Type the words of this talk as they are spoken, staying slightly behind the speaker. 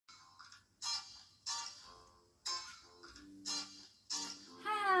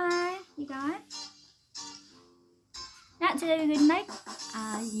guys. Now today we will make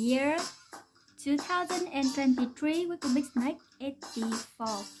year 2023 with Rubik Snake 84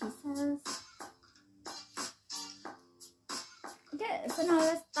 pieces. Okay, so now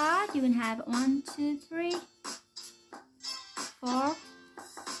let's start. You will have 1, 2, 3, 4.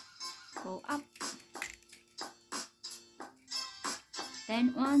 Go up.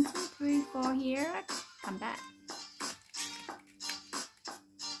 Then 1, 2, 3, 4 here. Come back.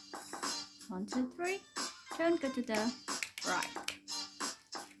 1, 2, 3. Turn, go to the right.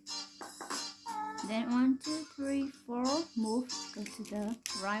 Then 1, 2, 3, 4. Move, go to the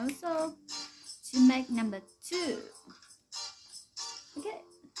right also to make number 2. Okay,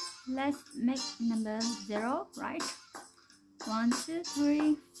 let's make number 0, right? 1, 2,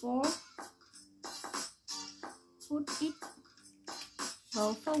 3, 4. Put it,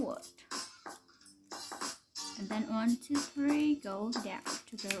 go forward. And then 1, 2, 3, go down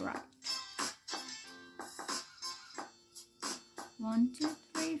to the right. 1, 2,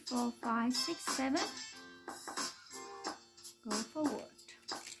 3, 4, 5, 6, 7. Go forward.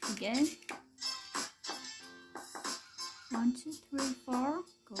 Again. 1, 2, 3, 4.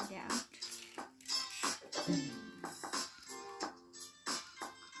 Go down.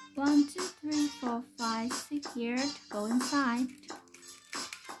 1, 2, 3, 4, 5, 6 here. Go inside.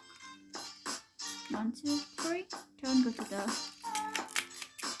 1, 2, 3. Turn, go to the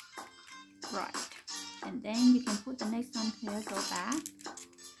right. And then you can put the next one here, go back.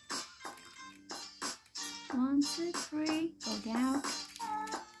 1, 2, 3, go down.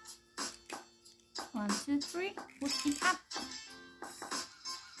 1, 2, 3, put it up.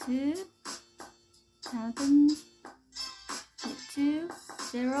 2, 7, 2,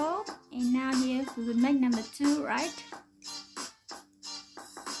 0. And now here we will make number 2, right?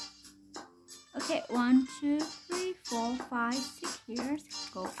 Okay, 1, 2, 3, 4, 5, 6 here.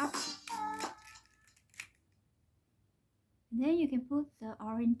 Go up. And then you can put the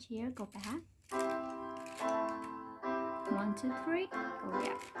orange here, go back. 1, 2, 3, go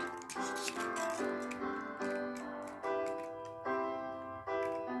down.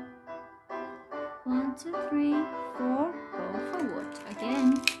 1, 2, 3, 4, go forward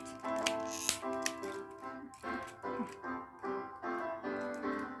again.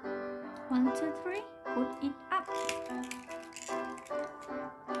 1, 2, 3, put it up.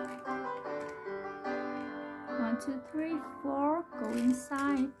 1, 2, 3, 4, go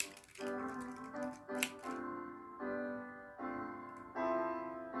inside.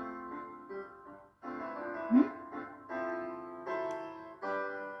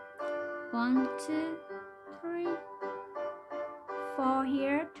 1, 2, 3, 4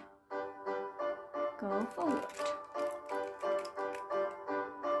 here. Go forward.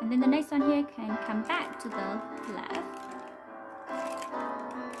 And then the next one here can come back to the left.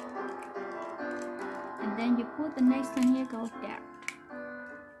 And then you put the next one here, go down.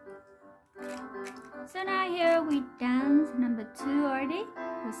 So now here we done number 2 already.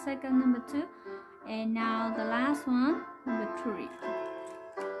 The second number 2. And now the last one, number 3.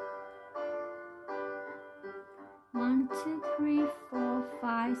 1, 2, 3, 4,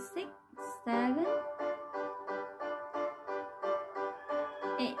 5, 6, 7,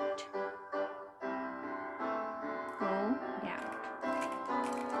 8. Go down.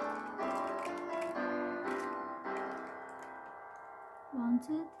 1,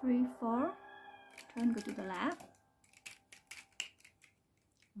 2, 3, 4. Turn, go to the left.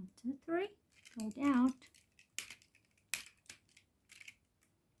 1, 2, 3. Go down.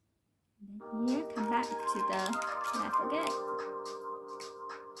 And then here, come back to the left again.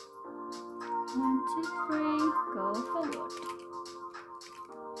 1, 2, 3. Go forward.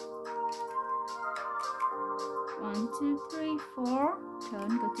 1, 2, 3, 4. Turn,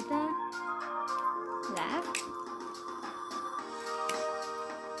 go to the left.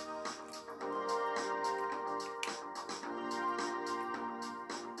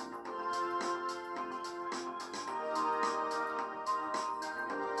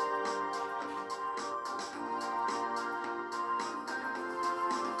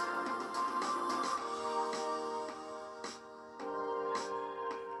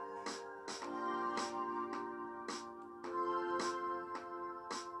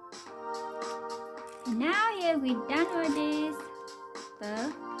 Now here we done with this,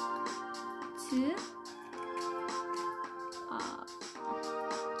 the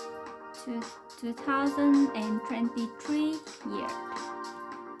 2023 year.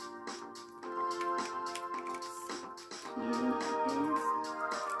 Here it is.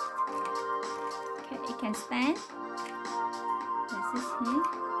 Okay, it can stand. This is here.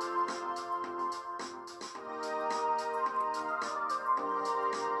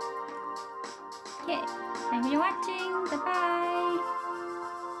 Okay, thank you for watching. Bye bye.